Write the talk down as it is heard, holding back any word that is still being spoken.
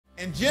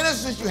In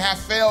Genesis, you have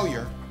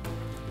failure.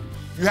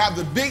 You have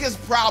the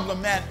biggest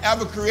problem man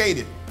ever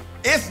created.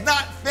 It's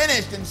not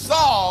finished and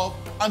solved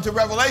until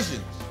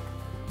Revelations.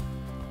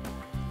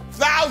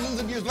 Thousands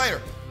of years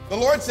later, the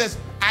Lord says,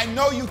 I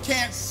know you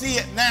can't see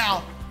it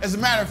now. As a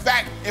matter of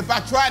fact, if I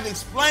tried to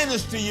explain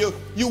this to you,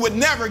 you would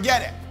never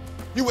get it.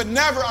 You would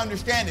never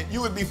understand it. You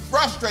would be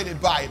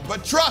frustrated by it.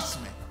 But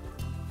trust me,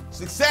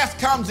 success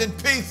comes in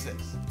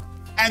pieces.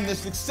 And the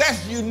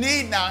success you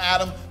need now,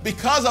 Adam,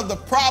 because of the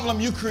problem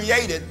you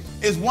created,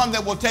 is one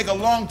that will take a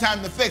long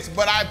time to fix.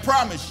 But I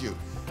promise you,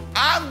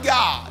 I'm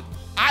God.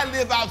 I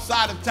live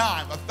outside of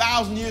time.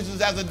 1,000 years is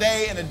as a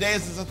day, and a day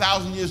is as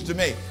 1,000 years to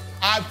me.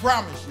 I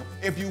promise you,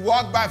 if you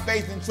walk by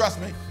faith and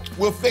trust me,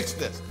 we'll fix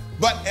this.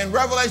 But in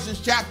Revelation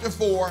chapter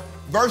 4,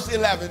 verse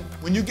 11,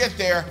 when you get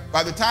there,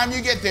 by the time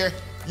you get there,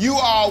 you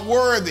are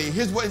worthy.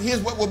 Here's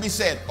what will be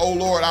said. O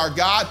Lord, our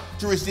God,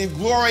 to receive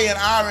glory and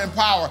honor and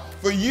power.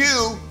 For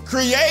you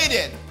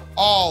created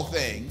all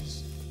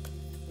things.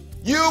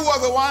 You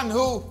were the one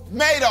who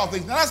made all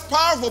things. Now that's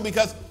powerful,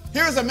 because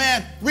here's a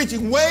man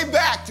reaching way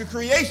back to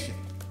creation.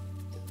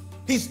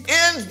 He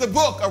ends the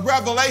book of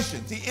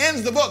Revelations. He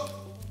ends the book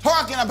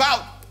talking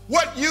about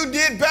what you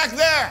did back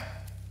there.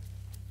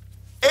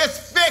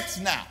 It's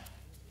fixed now.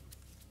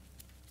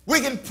 We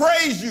can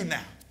praise you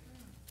now.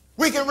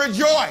 We can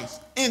rejoice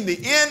in the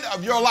end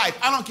of your life.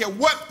 I don't care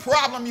what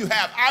problem you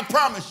have. I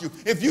promise you,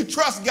 if you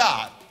trust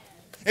God,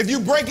 if you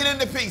break it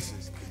into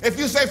pieces, if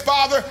you say,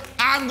 Father,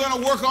 I'm going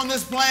to work on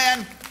this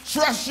plan,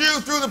 trust you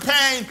through the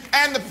pain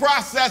and the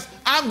process,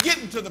 I'm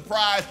getting to the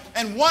prize,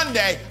 and one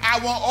day I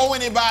won't owe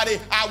anybody,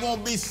 I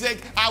won't be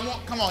sick,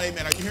 come on,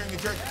 amen, are you hearing me,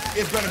 church?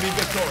 It's going to be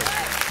victorious.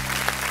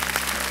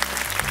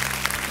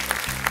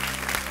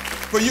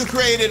 For you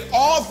created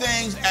all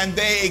things, and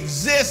they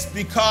exist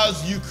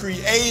because you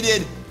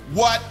created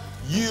what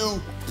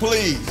you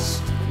please.